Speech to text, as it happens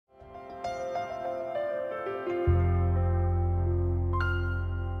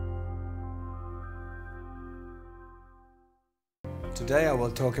Today I will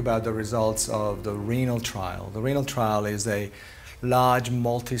talk about the results of the Renal trial. The Renal trial is a large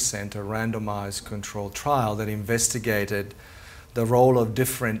multi-center randomized controlled trial that investigated the role of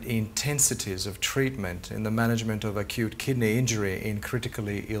different intensities of treatment in the management of acute kidney injury in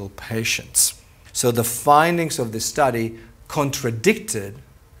critically ill patients. So the findings of this study contradicted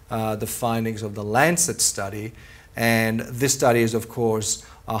the findings of the Lancet study, and this study is of course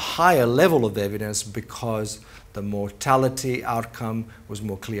a higher level of evidence because the mortality outcome was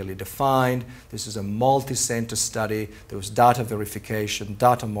more clearly defined. This is a multi-center study. There was data verification,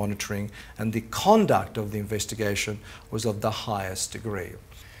 data monitoring, and the conduct of the investigation was of the highest degree.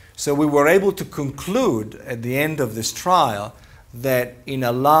 So we were able to conclude at the end of this trial that in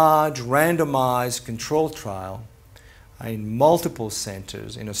a large randomized controlled trial in multiple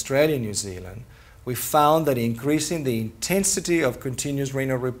centers in Australia and New Zealand, we found that increasing the intensity of continuous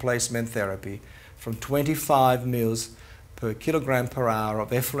renal replacement therapy from 25 mils per kilogram per hour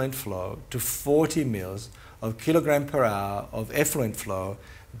of effluent flow to 40 mils of kilogram per hour of effluent flow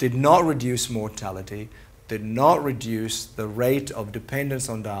did not reduce mortality, did not reduce the rate of dependence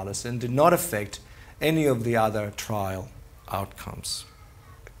on dialysis, and did not affect any of the other trial outcomes.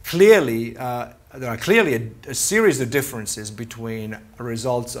 Clearly, there are clearly a series of differences between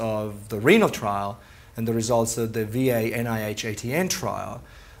results of the Renal trial and the results of the VA NIH ATN trial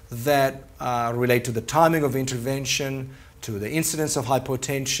that relate to the timing of intervention, to the incidence of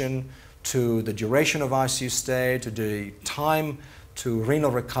hypotension, to the duration of ICU stay, to the time to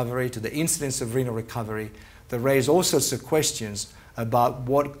renal recovery, to the incidence of renal recovery, that raise all sorts of questions about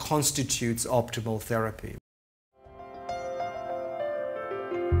what constitutes optimal therapy.